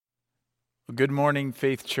Well, good morning,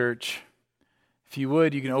 Faith Church. If you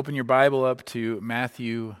would, you can open your Bible up to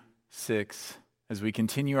Matthew 6 as we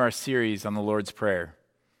continue our series on the Lord's Prayer.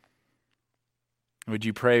 Would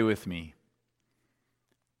you pray with me?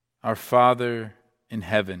 Our Father in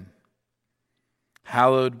heaven,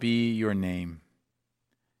 hallowed be your name.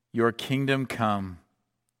 Your kingdom come,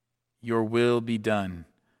 your will be done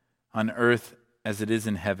on earth as it is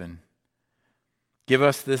in heaven. Give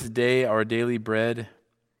us this day our daily bread,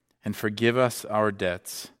 and forgive us our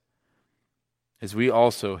debts, as we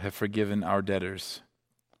also have forgiven our debtors.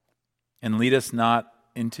 And lead us not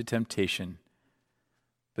into temptation,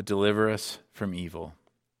 but deliver us from evil.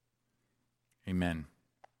 Amen.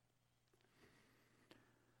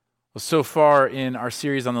 Well, so far in our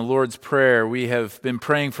series on the Lord's Prayer, we have been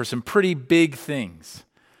praying for some pretty big things.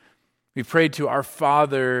 We've prayed to our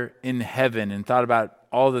Father in heaven and thought about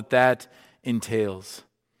all that entails.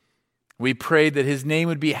 We prayed that His name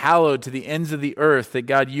would be hallowed to the ends of the earth, that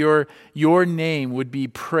God, your name would be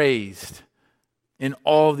praised in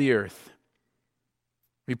all the earth.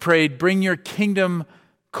 We prayed, bring your kingdom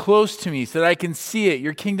close to me so that I can see it.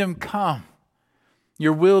 Your kingdom come.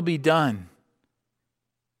 Your will be done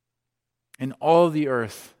in all the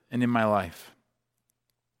earth and in my life.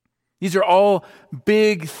 These are all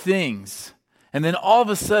big things. And then all of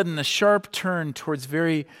a sudden, a sharp turn towards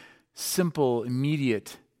very simple,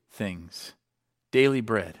 immediate things. Daily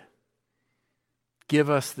bread. Give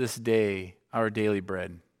us this day our daily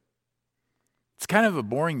bread. It's kind of a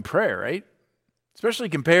boring prayer, right? Especially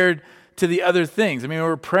compared to the other things. I mean,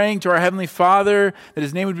 we're praying to our Heavenly Father that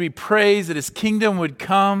His name would be praised, that His kingdom would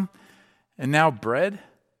come, and now bread?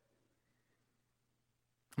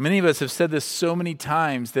 Many of us have said this so many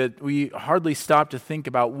times that we hardly stop to think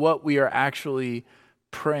about what we are actually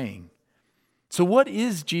praying. So what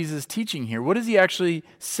is Jesus teaching here? What is He actually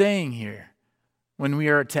saying here when we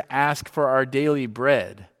are to ask for our daily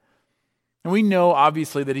bread? And we know,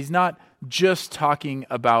 obviously, that He's not just talking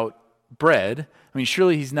about bread. I mean,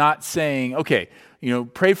 surely He's not saying, okay,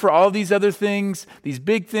 pray for all these other things, these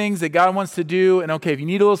big things that God wants to do, and okay, if you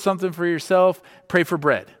need a little something for yourself, pray for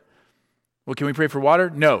bread. Well, can we pray for water?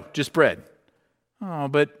 No, just bread. Oh,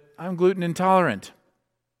 but I'm gluten intolerant.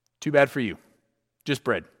 Too bad for you. Just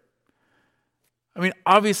bread. I mean,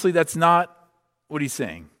 obviously that's not what He's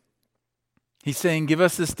saying. He's saying, give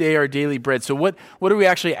us this day our daily bread. So what are we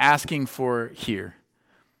actually asking for here?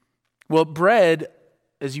 Well, bread,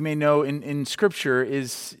 as you may know in Scripture,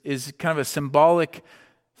 is kind of a symbolic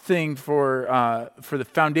thing for the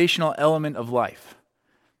foundational element of life.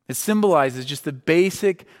 It symbolizes just the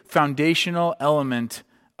basic foundational element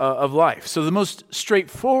of life. So the most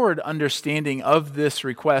straightforward understanding of this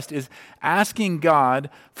request is asking God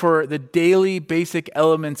for the daily basic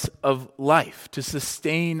elements of life to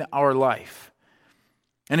sustain our life.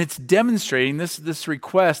 And it's demonstrating this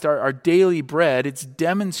request, our daily bread, it's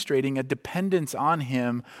demonstrating a dependence on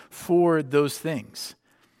Him for those things.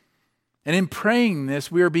 And in praying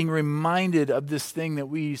this, we are being reminded of this thing that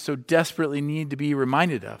we so desperately need to be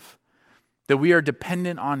reminded of, that we are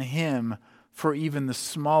dependent on Him for even the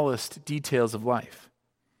smallest details of life.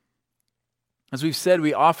 As we've said,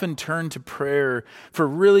 we often turn to prayer for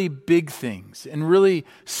really big things and really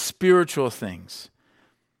spiritual things.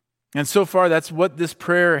 And so far, that's what this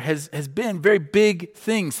prayer has been, very big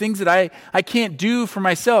things that I can't do for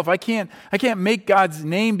myself. I can't make God's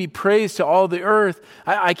name be praised to all the earth.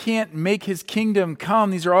 I can't make His kingdom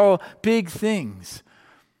come. These are all big things.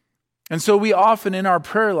 And so we often in our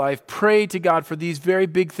prayer life pray to God for these very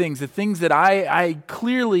big things, the things that I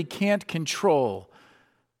clearly can't control.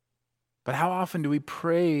 But how often do we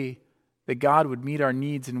pray that God would meet our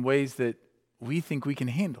needs in ways that we think we can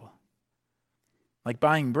handle? Like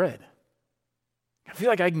buying bread. I feel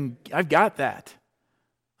like I've got that.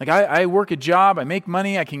 Like I work a job, I make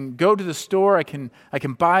money, I can go to the store, I can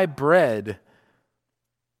buy bread.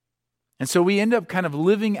 And so we end up kind of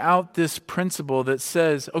living out this principle that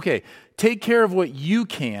says, okay, take care of what you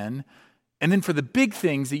can, and then for the big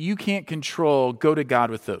things that you can't control, go to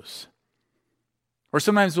God with those. Or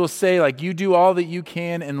sometimes we'll say, like, you do all that you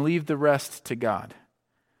can and leave the rest to God.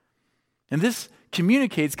 And this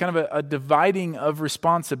communicates kind of a dividing of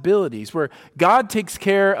responsibilities where God takes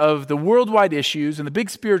care of the worldwide issues and the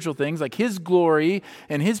big spiritual things like His glory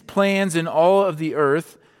and His plans in all of the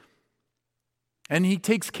earth. And He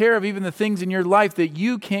takes care of even the things in your life that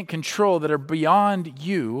you can't control, that are beyond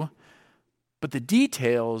you. But the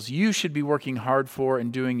details you should be working hard for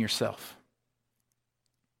and doing yourself.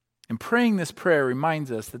 And praying this prayer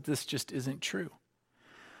reminds us that this just isn't true.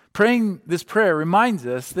 Praying this prayer reminds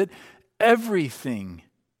us that everything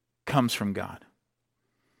comes from God.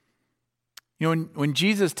 You know, when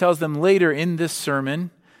Jesus tells them later in this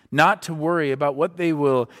sermon not to worry about what they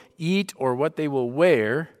will eat or what they will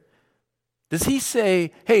wear, does he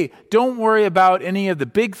say, hey, don't worry about any of the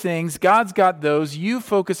big things. God's got those. You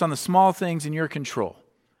focus on the small things in your control.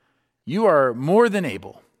 You are more than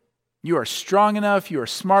able. You are strong enough. You are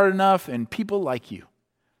smart enough, and people like you.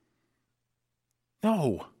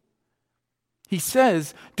 No. He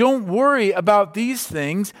says, don't worry about these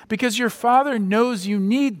things because your Father knows you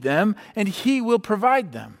need them and He will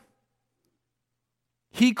provide them.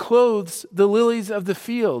 He clothes the lilies of the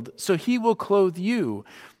field, so He will clothe you.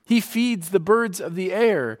 He feeds the birds of the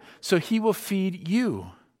air, so He will feed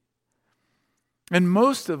you. And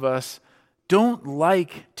most of us don't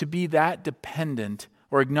like to be that dependent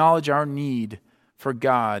or acknowledge our need for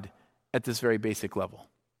God at this very basic level.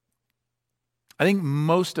 I think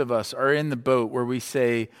most of us are in the boat where we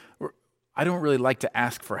say, I don't really like to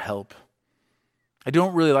ask for help. I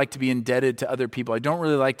don't really like to be indebted to other people. I don't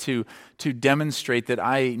really like to demonstrate that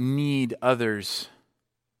I need others.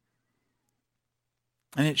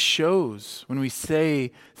 And it shows when we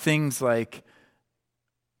say things like,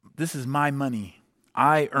 this is my money.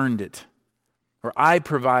 I earned it. Or I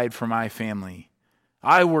provide for my family.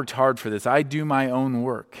 I worked hard for this. I do my own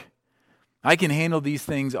work. I can handle these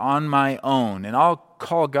things on my own, and I'll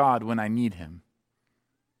call God when I need Him.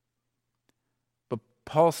 But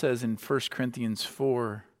Paul says in 1 Corinthians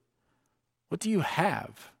 4, what do you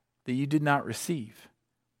have that you did not receive?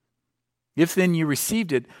 If then you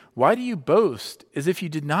received it, why do you boast as if you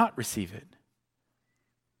did not receive it?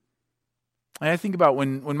 And I think about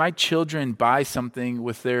when my children buy something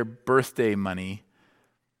with their birthday money,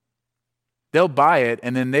 they'll buy it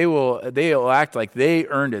and then they'll act like they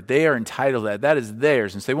earned it. They are entitled to that. That is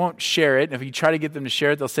theirs. And so they won't share it. And if you try to get them to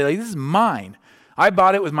share it, they'll say, like, this is mine. I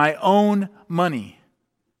bought it with my own money.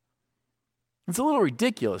 It's a little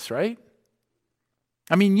ridiculous, right?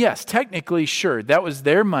 I mean, yes, technically, sure, that was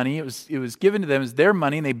their money. It was given to them as their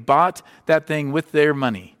money, and they bought that thing with their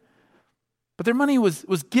money. But their money was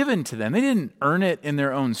given to them. They didn't earn it in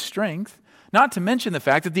their own strength. Not to mention the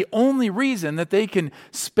fact that the only reason that they can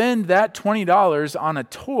spend that $20 on a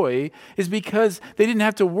toy is because they didn't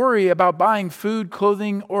have to worry about buying food,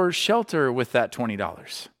 clothing, or shelter with that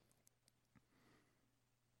 $20.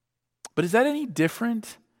 But is that any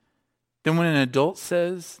different than when an adult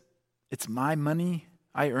says, it's my money,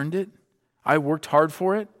 I earned it, I worked hard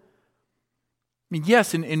for it? I mean,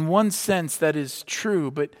 yes, in one sense that is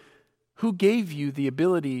true, but who gave you the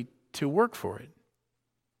ability to work for it?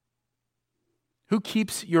 Who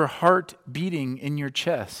keeps your heart beating in your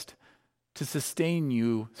chest to sustain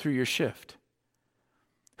you through your shift?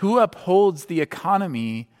 Who upholds the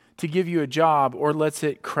economy to give you a job or lets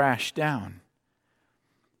it crash down?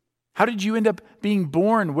 How did you end up being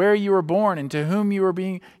born where you were born and to whom you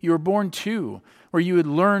were born to, where you would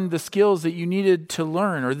learn the skills that you needed to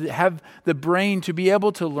learn or have the brain to be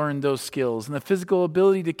able to learn those skills and the physical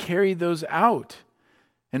ability to carry those out,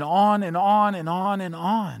 and on and on and on and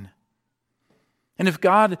on. And if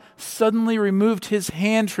God suddenly removed His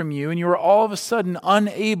hand from you and you were all of a sudden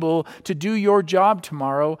unable to do your job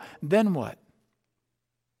tomorrow, then what?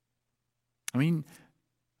 I mean,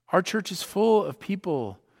 our church is full of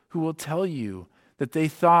people who will tell you that they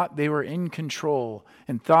thought they were in control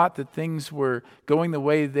and thought that things were going the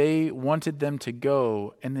way they wanted them to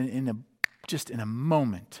go, and then in a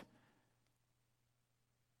moment,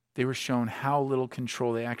 they were shown how little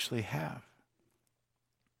control they actually have.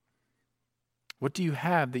 What do you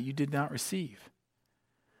have that you did not receive?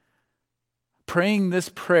 Praying this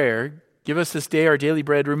prayer, give us this day our daily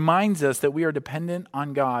bread, reminds us that we are dependent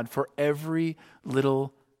on God for every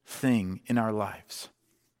little thing in our lives.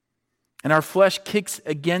 And our flesh kicks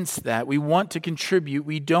against that. We want to contribute.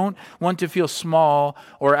 We don't want to feel small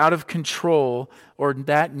or out of control or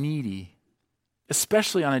that needy,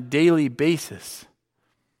 especially on a daily basis.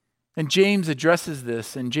 And James addresses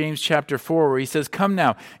this in James chapter 4, where he says, come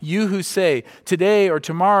now, you who say, today or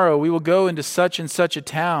tomorrow we will go into such and such a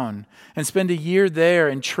town and spend a year there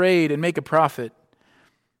and trade and make a profit.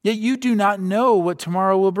 Yet you do not know what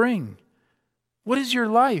tomorrow will bring. What is your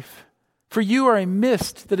life? For you are a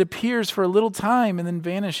mist that appears for a little time and then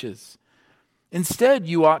vanishes. Instead,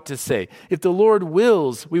 you ought to say, if the Lord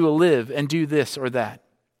wills, we will live and do this or that.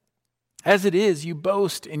 As it is, you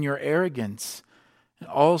boast in your arrogance. And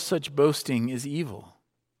all such boasting is evil.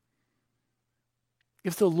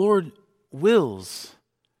 If the Lord wills,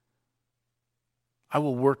 I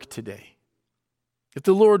will work today. If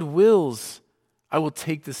the Lord wills, I will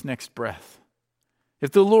take this next breath.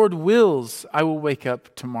 If the Lord wills, I will wake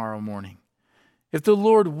up tomorrow morning. If the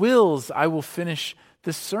Lord wills, I will finish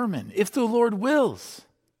this sermon. If the Lord wills.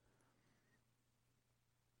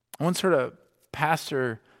 I once heard a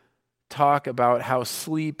pastor talk about how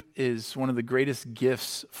sleep is one of the greatest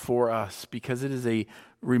gifts for us because it is a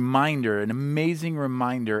reminder, an amazing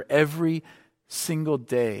reminder every single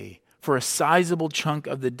day for a sizable chunk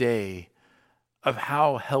of the day of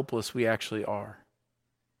how helpless we actually are.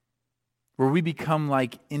 Where we become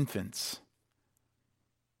like infants,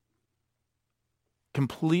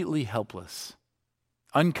 completely helpless,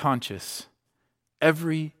 unconscious,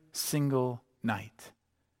 every single night.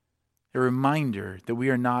 A reminder that we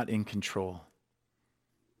are not in control.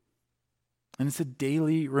 And it's a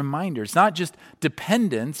daily reminder. It's not just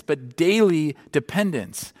dependence, but daily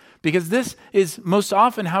dependence. Because this is most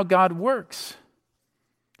often how God works.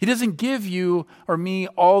 He doesn't give you or me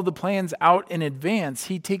all the plans out in advance.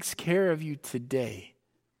 He takes care of you today.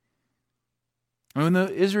 And when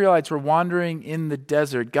the Israelites were wandering in the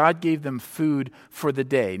desert, God gave them food for the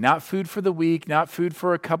day. Not food for the week, not food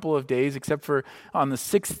for a couple of days, except for on the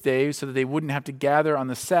sixth day so that they wouldn't have to gather on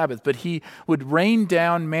the Sabbath. But he would rain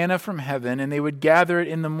down manna from heaven and they would gather it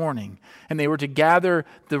in the morning. And they were to gather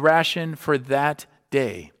the ration for that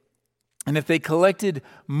day. And if they collected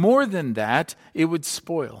more than that, it would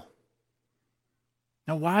spoil.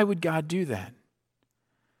 Now, why would God do that?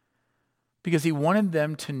 Because he wanted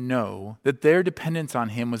them to know that their dependence on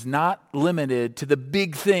him was not limited to the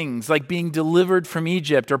big things like being delivered from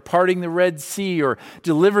Egypt or parting the Red Sea or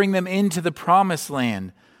delivering them into the promised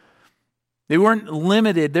land. They weren't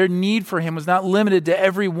limited. Their need for him was not limited to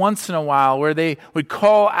every once in a while where they would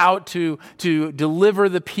call out to deliver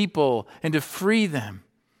the people and to free them.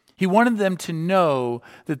 He wanted them to know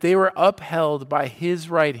that they were upheld by his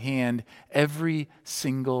right hand every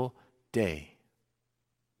single day.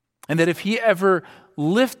 And that if he ever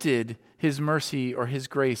lifted his mercy or his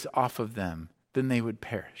grace off of them, then they would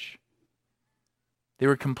perish. They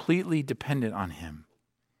were completely dependent on him.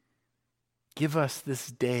 Give us this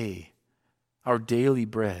day our daily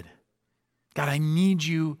bread. God, I need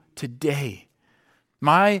you today.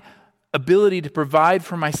 My ability to provide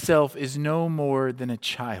for myself is no more than a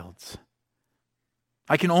child's.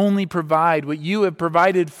 I can only provide what you have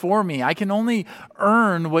provided for me. I can only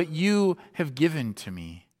earn what you have given to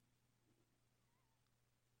me.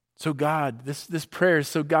 So God, this prayer is,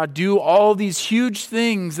 so God, do all these huge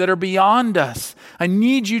things that are beyond us. I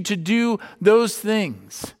need you to do those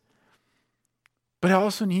things. But I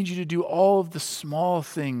also need you to do all of the small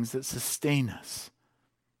things that sustain us,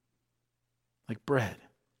 like bread.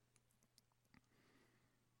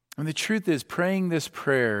 And the truth is, praying this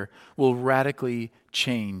prayer will radically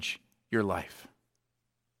change your life.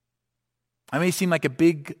 It may seem like a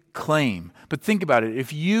big claim, but think about it.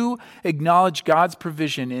 If you acknowledge God's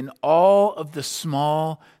provision in all of the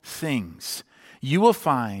small things, you will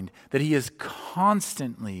find that he is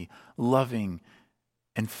constantly loving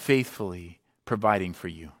and faithfully providing for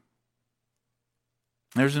you.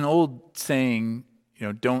 There's an old saying,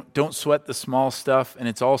 don't sweat the small stuff, and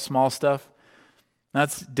it's all small stuff.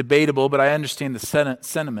 That's debatable, but I understand the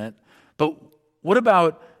sentiment. But what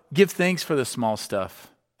about give thanks for the small stuff?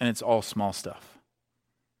 And it's all small stuff.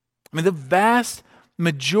 I mean, the vast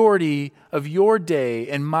majority of your day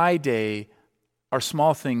and my day are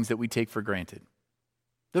small things that we take for granted.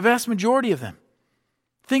 The vast majority of them.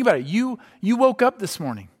 Think about it. You woke up this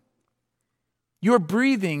morning. You're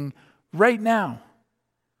breathing right now.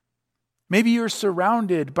 Maybe you're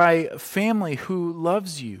surrounded by a family who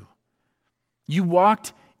loves you.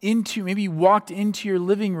 Maybe you walked into your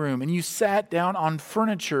living room and you sat down on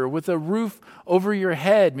furniture with a roof over your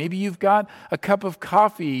head. Maybe you've got a cup of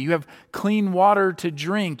coffee. You have clean water to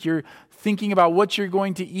drink. You're thinking about what you're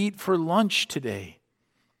going to eat for lunch today.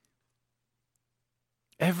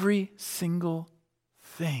 Every single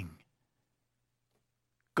thing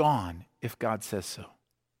gone if God says so.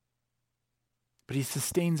 But he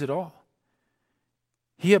sustains it all.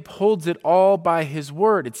 He upholds it all by his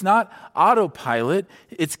word. It's not autopilot.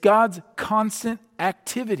 It's God's constant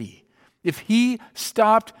activity. If he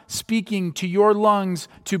stopped speaking to your lungs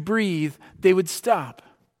to breathe, they would stop.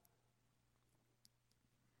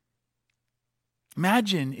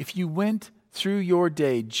 Imagine if you went through your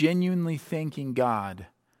day genuinely thanking God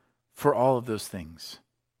for all of those things.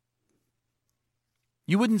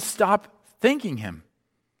 You wouldn't stop thanking him.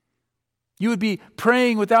 You would be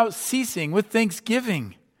praying without ceasing with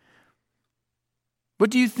thanksgiving. What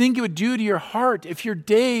do you think it would do to your heart if your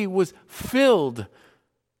day was filled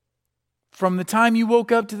from the time you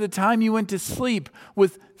woke up to the time you went to sleep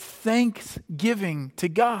with thanksgiving to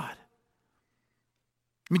God?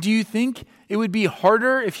 I mean, do you think it would be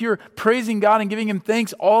harder if you're praising God and giving him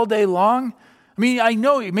thanks all day long? I mean, I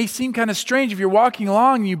know it may seem kind of strange if you're walking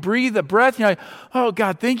along and you breathe a breath, and you're like, oh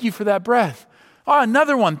God, thank you for that breath. Oh,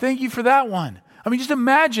 another one. Thank you for that one. I mean, just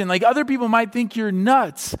imagine, like other people might think you're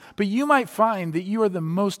nuts, but you might find that you are the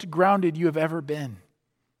most grounded you have ever been.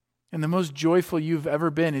 And the most joyful you've ever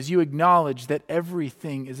been as you acknowledge that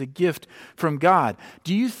everything is a gift from God.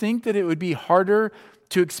 Do you think that it would be harder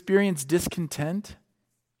to experience discontent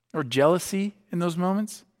or jealousy in those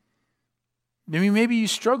moments? I mean, maybe you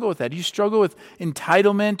struggle with that. You struggle with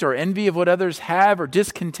entitlement or envy of what others have or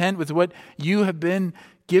discontent with what you have been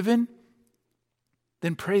given.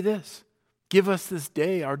 Then pray this. Give us this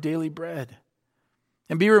day our daily bread.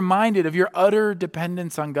 And be reminded of your utter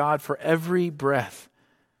dependence on God for every breath.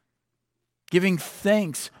 Giving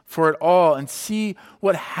thanks for it all, and see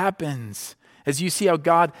what happens as you see how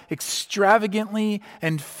God extravagantly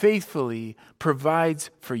and faithfully provides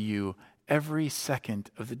for you every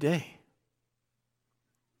second of the day.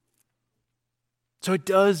 So it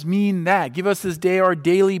does mean that. Give us this day our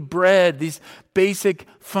daily bread, these basic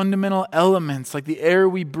fundamental elements like the air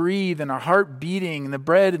we breathe and our heart beating and the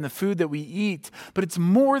bread and the food that we eat. But it's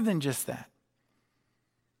more than just that.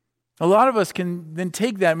 A lot of us can then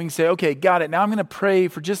take that and we can say, okay, got it. Now I'm going to pray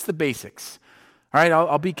for just the basics. All right,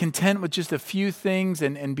 I'll be content with just a few things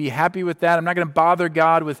and be happy with that. I'm not going to bother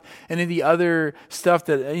God with any of the other stuff,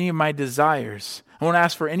 that any of my desires. I won't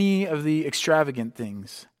ask for any of the extravagant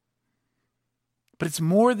things. But it's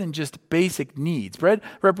more than just basic needs. Bread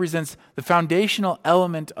represents the foundational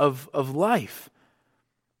element of life.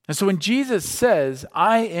 And so when Jesus says,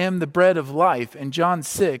 I am the bread of life in John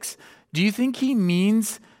 6, do you think he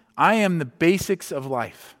means I am the basics of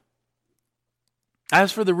life?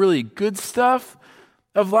 As for the really good stuff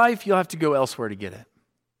of life, you'll have to go elsewhere to get it.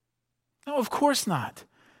 No, of course not.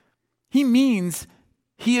 He means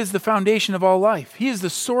he is the foundation of all life. He is the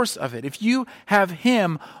source of it. If you have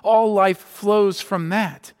him, all life flows from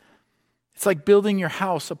that. It's like building your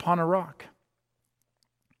house upon a rock.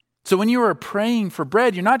 So when you are praying for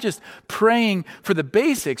bread, you're not just praying for the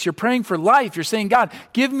basics. You're praying for life. You're saying, God,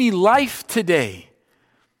 give me life today.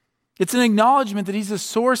 It's an acknowledgement that he's the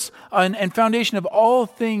source and foundation of all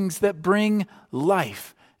things that bring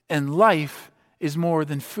life. And life is more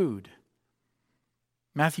than food.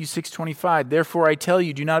 Matthew 6:25, therefore I tell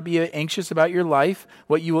you, do not be anxious about your life,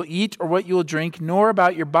 what you will eat or what you will drink, nor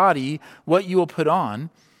about your body, what you will put on.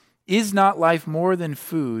 Is not life more than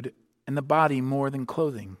food, and the body more than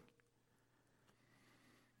clothing?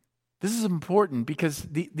 This is important because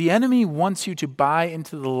the enemy wants you to buy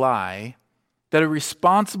into the lie that a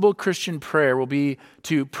responsible Christian prayer will be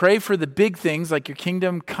to pray for the big things like your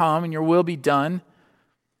kingdom come and your will be done,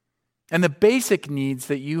 and the basic needs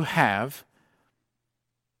that you have,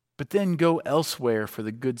 but then go elsewhere for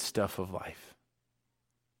the good stuff of life.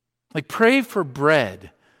 Like pray for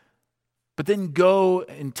bread, but then go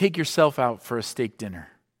and take yourself out for a steak dinner.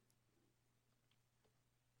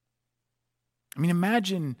 I mean,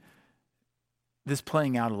 imagine this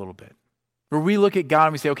playing out a little bit. Where we look at God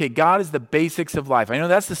and we say, okay, God is the basics of life. I know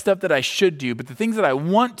that's the stuff that I should do, but the things that I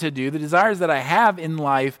want to do, the desires that I have in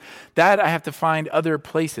life, that I have to find other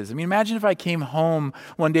places. I mean, imagine if I came home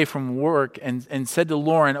one day from work and said to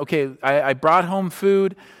Lauren, okay, I brought home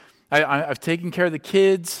food, I've taken care of the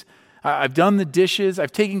kids, I've done the dishes,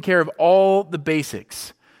 I've taken care of all the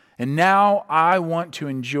basics, and now I want to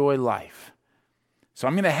enjoy life. So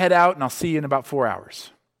I'm going to head out and I'll see you in about 4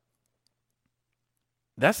 hours.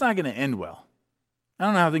 That's not going to end well. I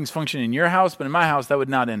don't know how things function in your house, but in my house, that would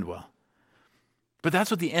not end well. But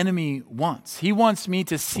that's what the enemy wants. He wants me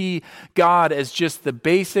to see God as just the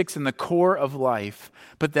basics and the core of life,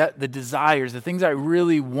 but that the desires, the things I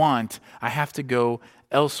really want, I have to go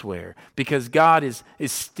elsewhere because God is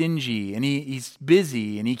stingy and he's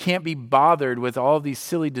busy and he can't be bothered with all of these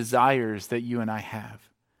silly desires that you and I have.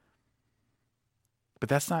 But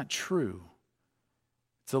that's not true.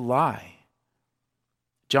 It's a lie.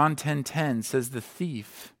 John 10:10 says the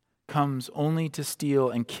thief comes only to steal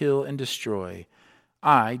and kill and destroy.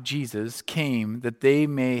 I, Jesus, came that they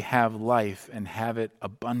may have life and have it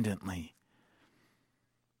abundantly.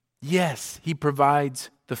 Yes, he provides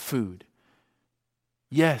the food.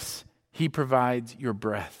 Yes, he provides your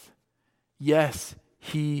breath. Yes,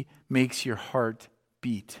 he makes your heart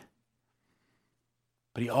beat.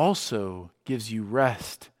 But he also gives you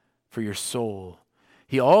rest for your soul.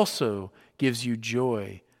 He also gives you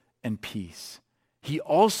joy and peace. He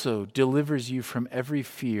also delivers you from every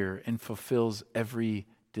fear and fulfills every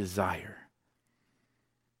desire.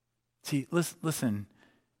 See, listen.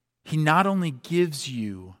 He not only gives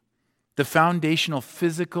you the foundational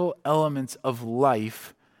physical elements of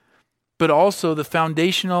life, but also the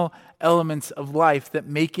foundational elements of life that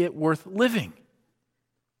make it worth living,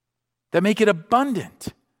 that make it abundant.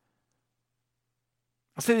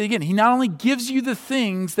 I'll say that again. He not only gives you the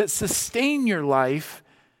things that sustain your life,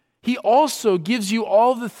 he also gives you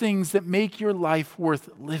all the things that make your life worth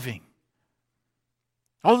living.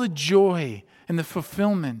 All the joy and the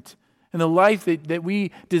fulfillment and the life that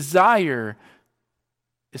we desire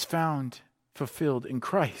is found fulfilled in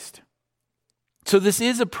Christ. So this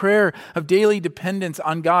is a prayer of daily dependence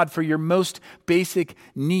on God for your most basic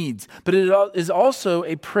needs, but it is also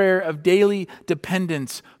a prayer of daily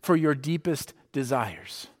dependence for your deepest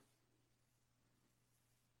desires.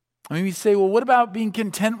 I mean, you say, well, what about being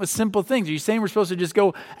content with simple things? Are you saying we're supposed to just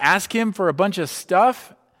go ask him for a bunch of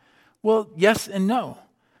stuff? Well, yes and no.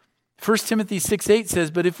 1 Timothy 6:8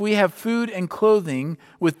 says, but if we have food and clothing,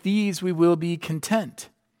 with these we will be content.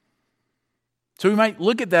 So we might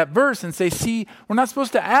look at that verse and say, see, we're not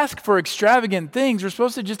supposed to ask for extravagant things. We're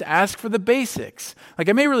supposed to just ask for the basics. Like,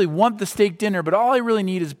 I may really want the steak dinner, but all I really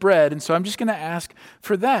need is bread, and so I'm just going to ask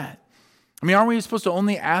for that. I mean, aren't we supposed to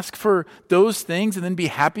only ask for those things and then be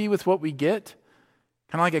happy with what we get?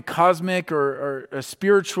 Kind of like a cosmic or a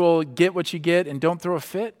spiritual get what you get and don't throw a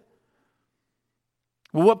fit?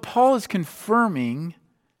 Well, what Paul is confirming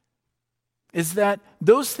is that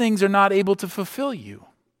those things are not able to fulfill you.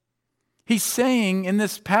 He's saying in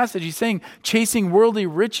this passage, he's saying chasing worldly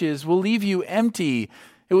riches will leave you empty.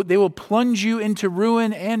 They will plunge you into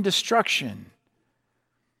ruin and destruction.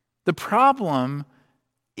 The problem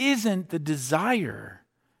isn't the desire.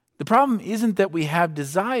 The problem isn't that we have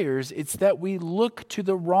desires, it's that we look to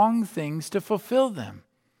the wrong things to fulfill them.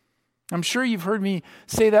 I'm sure you've heard me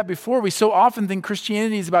say that before. We so often think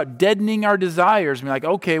Christianity is about deadening our desires. We're like,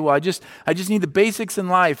 okay, well, I just need the basics in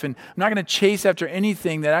life, and I'm not going to chase after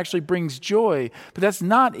anything that actually brings joy. But that's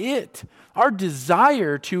not it. Our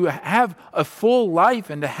desire to have a full life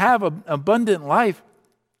and to have an abundant life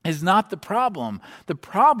is not the problem. The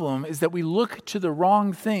problem is that we look to the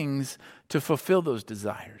wrong things to fulfill those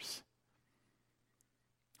desires.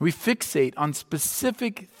 We fixate on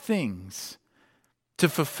specific things to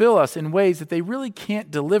fulfill us in ways that they really can't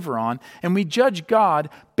deliver on, and we judge God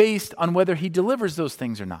based on whether he delivers those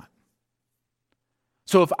things or not.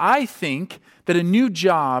 So if I think that a new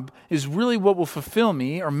job is really what will fulfill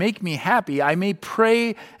me or make me happy, I may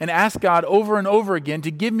pray and ask God over and over again to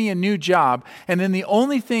give me a new job, and then the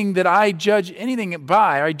only thing that I judge anything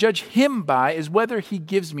by, or I judge him by, is whether he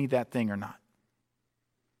gives me that thing or not.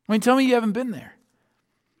 I mean, tell me you haven't been there.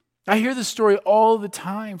 I hear this story all the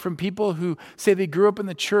time from people who say they grew up in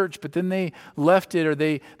the church, but then they left it, or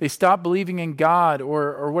they stopped believing in God,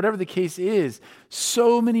 or whatever the case is.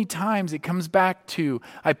 So many times it comes back to,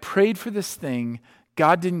 I prayed for this thing,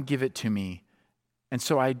 God didn't give it to me, and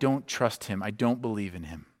so I don't trust him, I don't believe in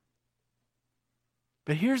him.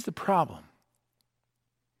 But here's the problem.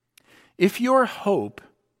 If your hope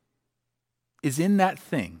is in that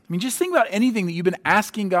thing, I mean, just think about anything that you've been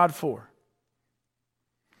asking God for.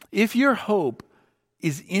 If your hope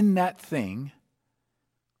is in that thing,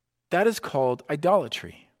 that is called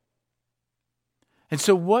idolatry. And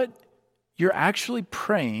so what you're actually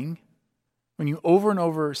praying when you over and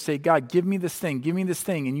over say, God, give me this thing,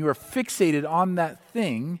 and you are fixated on that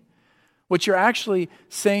thing, what you're actually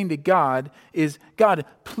saying to God is, God,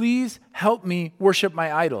 please help me worship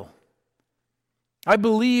my idol. I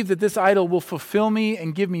believe that this idol will fulfill me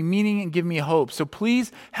and give me meaning and give me hope. So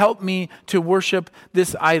please help me to worship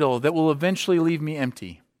this idol that will eventually leave me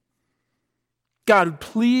empty. God,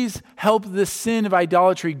 please help this sin of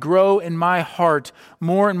idolatry grow in my heart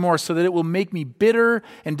more and more so that it will make me bitter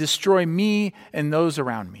and destroy me and those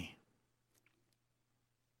around me.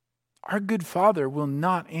 Our good Father will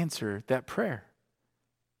not answer that prayer.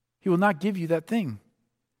 He will not give you that thing.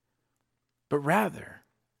 But rather,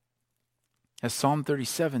 as Psalm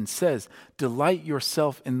 37 says, delight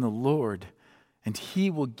yourself in the Lord, and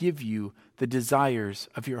he will give you the desires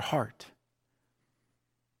of your heart.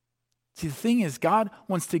 See, the thing is, God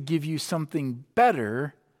wants to give you something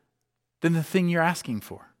better than the thing you're asking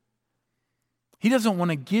for. He doesn't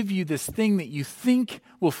want to give you this thing that you think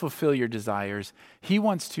will fulfill your desires. He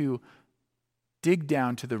wants to dig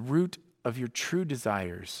down to the root of your true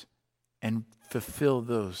desires and fulfill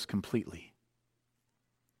those completely.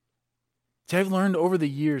 See, I've learned over the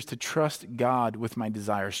years to trust God with my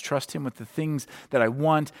desires, trust him with the things that I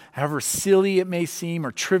want, however silly it may seem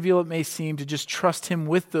or trivial it may seem, to just trust him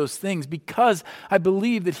with those things because I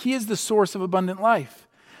believe that he is the source of abundant life.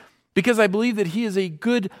 Because I believe that he is a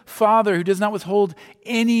good father who does not withhold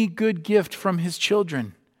any good gift from his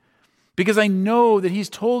children. Because I know that he's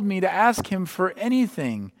told me to ask him for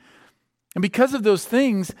anything. And because of those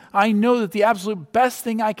things, I know that the absolute best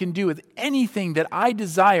thing I can do with anything that I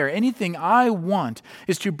desire, anything I want,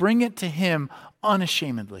 is to bring it to him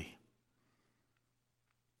unashamedly.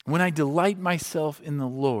 When I delight myself in the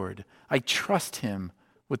Lord, I trust him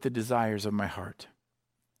with the desires of my heart.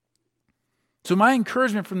 So my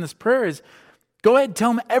encouragement from this prayer is, go ahead,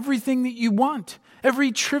 tell him everything that you want.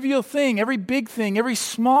 Every trivial thing, every big thing, every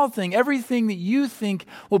small thing, everything that you think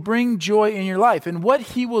will bring joy in your life. And what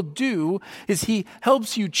he will do is he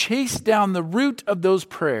helps you chase down the root of those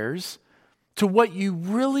prayers to what you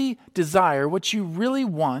really desire, what you really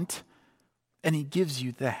want, and he gives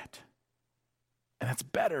you that. And that's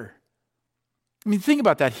better. I mean, think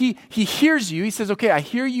about that. He hears you. He says, okay, I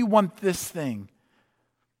hear you want this thing.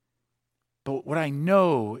 But what I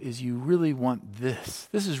know is you really want this.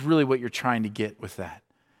 This is really what you're trying to get with that.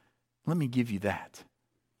 Let me give you that.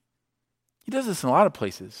 He does this in a lot of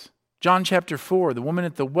places. John chapter 4, the woman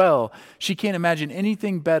at the well, she can't imagine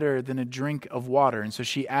anything better than a drink of water. And so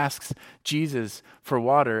she asks Jesus for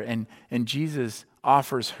water, and Jesus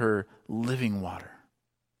offers her living water.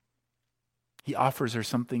 He offers her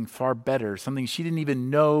something far better, something she didn't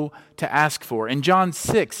even know to ask for. In John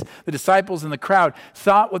 6, the disciples in the crowd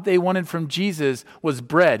thought what they wanted from Jesus was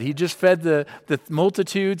bread. He just fed the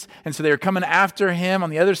multitudes, and so they were coming after him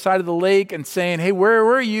on the other side of the lake and saying, hey, where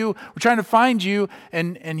were you? We're trying to find you.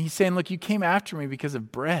 And he's saying, look, you came after me because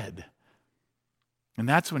of bread. And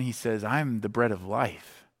that's when he says, I'm the bread of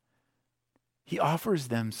life. He offers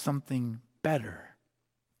them something better.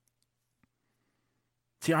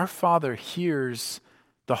 See, our Father hears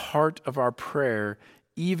the heart of our prayer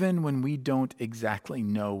even when we don't exactly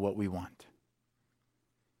know what we want.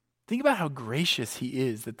 Think about how gracious he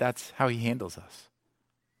is that that's how he handles us.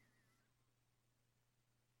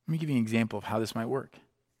 Let me give you an example of how this might work.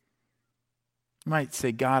 You might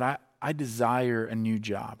say, God, I desire a new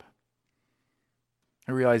job.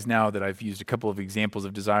 I realize now that I've used a couple of examples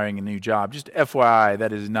of desiring a new job. Just FYI,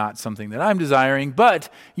 that is not something that I'm desiring,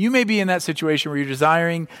 but you may be in that situation where you're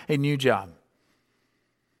desiring a new job.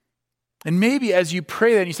 And maybe as you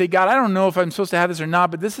pray that, you say, God, I don't know if I'm supposed to have this or not,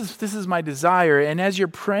 but this is my desire. And as you're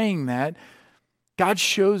praying that, God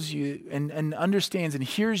shows you and understands and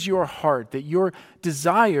hears your heart that your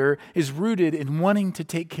desire is rooted in wanting to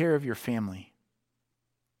take care of your family.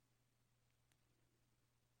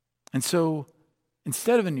 And so,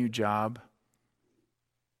 instead of a new job,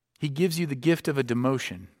 he gives you the gift of a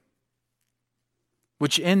demotion,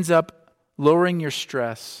 which ends up lowering your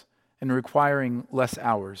stress and requiring less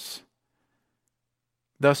hours.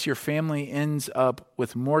 Thus, your family ends up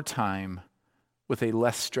with more time with a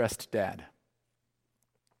less stressed dad.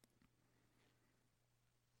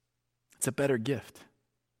 It's a better gift.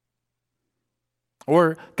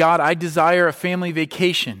 Or, God, I desire a family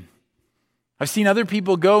vacation. I've seen other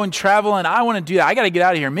people go and travel, and I want to do that. I got to get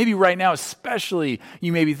out of here. Maybe right now, especially,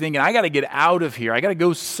 you may be thinking, I got to get out of here. I got to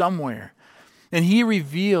go somewhere. And he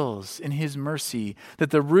reveals in his mercy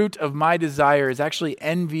that the root of my desire is actually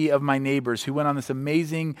envy of my neighbors who went on this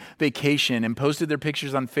amazing vacation and posted their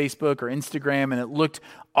pictures on Facebook or Instagram, and it looked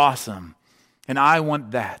awesome. And I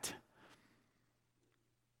want that.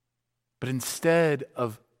 But instead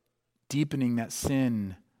of deepening that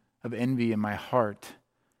sin of envy in my heart,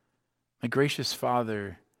 my gracious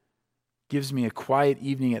Father gives me a quiet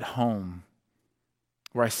evening at home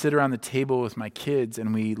where I sit around the table with my kids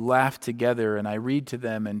and we laugh together and I read to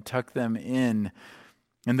them and tuck them in.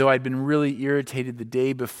 And though I'd been really irritated the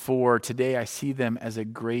day before, today I see them as a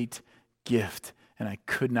great gift and I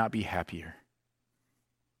could not be happier.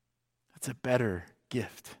 That's a better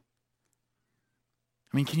gift.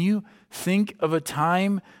 I mean, can you think of a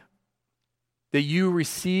time that you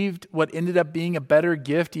received what ended up being a better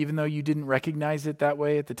gift even though you didn't recognize it that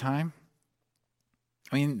way at the time?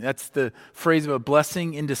 I mean, that's the phrase of a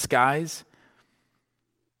blessing in disguise.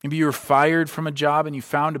 Maybe you were fired from a job and you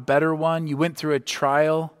found a better one. You went through a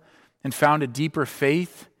trial and found a deeper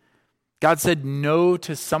faith. God said no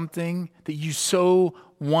to something that you so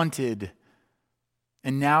wanted,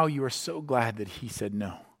 and now you are so glad that he said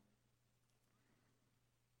no.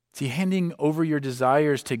 See, handing over your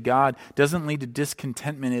desires to God doesn't lead to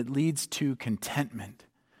discontentment, it leads to contentment.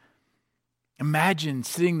 Imagine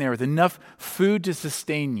sitting there with enough food to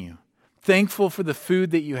sustain you, thankful for the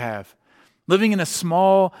food that you have, living in a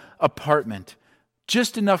small apartment,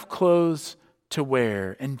 just enough clothes to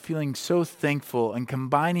wear, and feeling so thankful and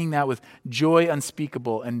combining that with joy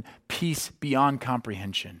unspeakable and peace beyond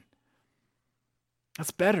comprehension.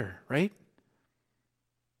 That's better, right?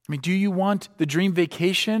 I mean, do you want the dream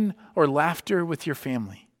vacation or laughter with your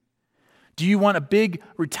family? Do you want a big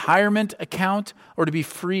retirement account or to be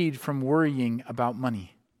freed from worrying about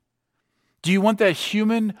money? Do you want that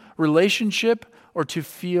human relationship or to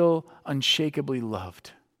feel unshakably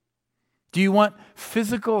loved? Do you want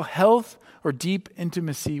physical health or deep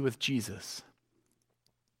intimacy with Jesus?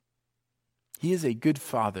 He is a good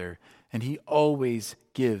Father, and He always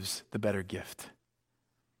gives the better gift.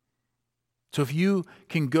 So if you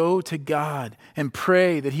can go to God and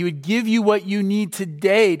pray that He would give you what you need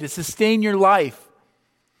today to sustain your life,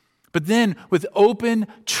 but then with open,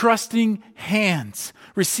 trusting hands,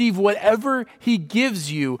 receive whatever He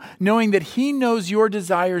gives you, knowing that He knows your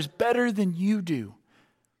desires better than you do.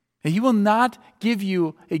 And He will not give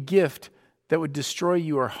you a gift that would destroy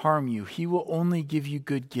you or harm you. He will only give you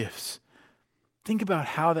good gifts. Think about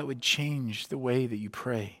how that would change the way that you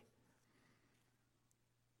pray.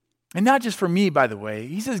 And not just for me, by the way.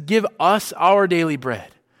 He says, give us our daily bread.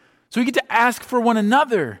 So we get to ask for one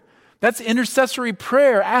another. That's intercessory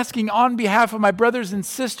prayer, asking on behalf of my brothers and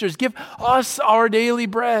sisters. Give us our daily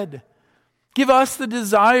bread. Give us the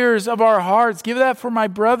desires of our hearts. Give that for my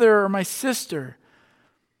brother or my sister.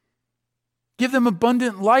 Give them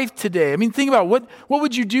abundant life today. I mean, think about what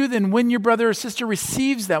would you do then when your brother or sister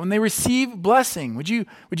receives that, when they receive blessing? Would you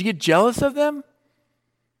get jealous of them?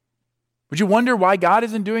 Would you wonder why God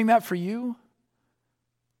isn't doing that for you?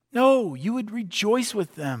 No, you would rejoice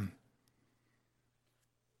with them.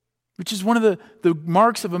 Which is one of the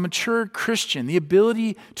marks of a mature Christian, the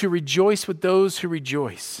ability to rejoice with those who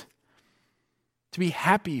rejoice, to be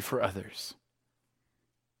happy for others.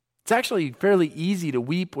 It's actually fairly easy to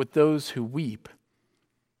weep with those who weep.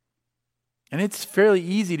 And it's fairly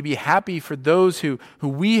easy to be happy for those who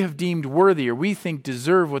we have deemed worthy or we think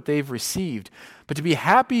deserve what they've received. But to be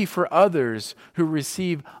happy for others who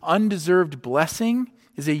receive undeserved blessing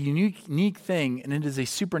is a unique thing, and it is a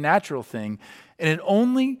supernatural thing. And it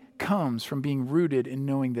only comes from being rooted in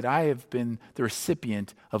knowing that I have been the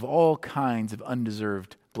recipient of all kinds of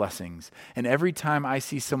undeserved blessings. And every time I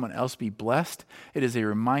see someone else be blessed, it is a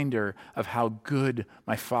reminder of how good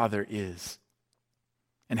my Father is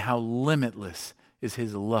and how limitless is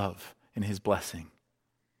His love and His blessing.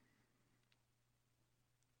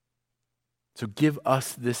 So give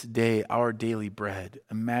us this day our daily bread.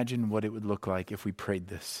 Imagine what it would look like if we prayed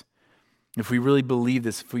this. If we really believe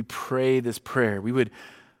this, if we pray this prayer, we would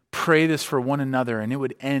pray this for one another and it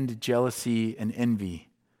would end jealousy and envy.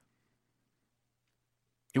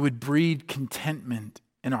 It would breed contentment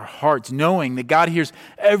in our hearts, knowing that God hears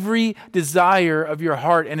every desire of your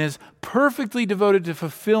heart and is perfectly devoted to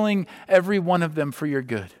fulfilling every one of them for your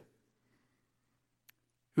good.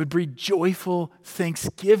 It would breed joyful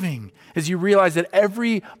thanksgiving as you realize that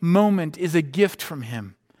every moment is a gift from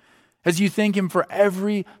Him, as you thank Him for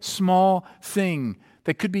every small thing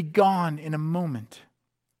that could be gone in a moment.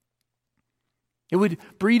 It would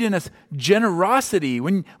breed in us generosity.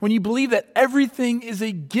 When you believe that everything is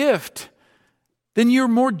a gift, then you're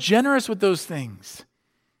more generous with those things.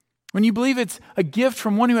 When you believe it's a gift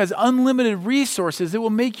from one who has unlimited resources, it will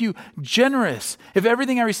make you generous. If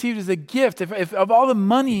everything I received is a gift, if of all the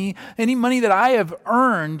money, any money that I have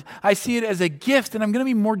earned, I see it as a gift, then I'm going to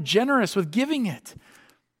be more generous with giving it.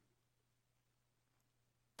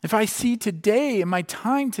 If I see today, in my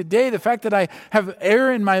time today, the fact that I have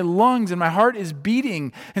air in my lungs and my heart is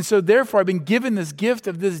beating, and so therefore I've been given this gift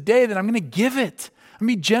of this day, then I'm going to give it. I'm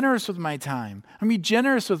going to be generous with my time. I'm going to be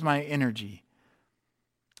generous with my energy.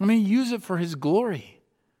 I'm going to use it for His glory.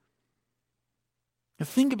 Now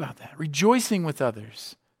think about that. Rejoicing with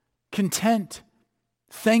others, content,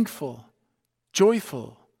 thankful,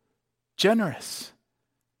 joyful, generous.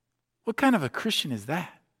 What kind of a Christian is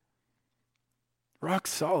that? Rock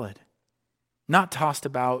solid. Not tossed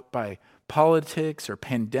about by politics or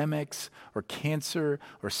pandemics or cancer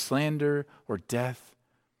or slander or death.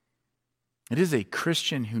 It is a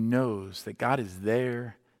Christian who knows that God is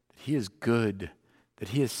there, that He is good, that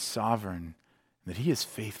He is sovereign, and that He is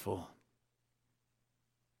faithful.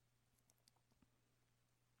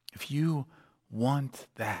 If you want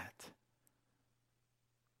that,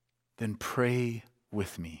 then pray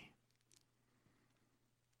with me.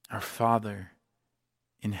 Our Father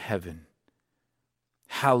in heaven,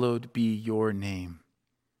 hallowed be your name.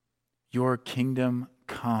 Your kingdom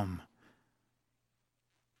come.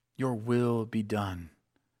 Your will be done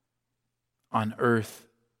on earth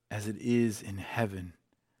as it is in heaven.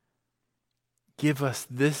 Give us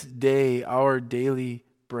this day our daily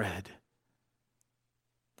bread,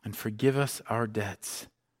 and forgive us our debts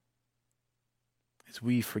as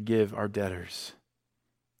we forgive our debtors.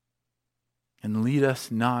 And lead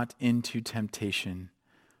us not into temptation,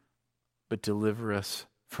 but deliver us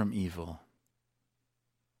from evil.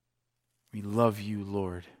 We love you,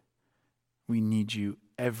 Lord. We need you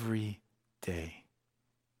every day.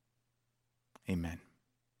 Amen.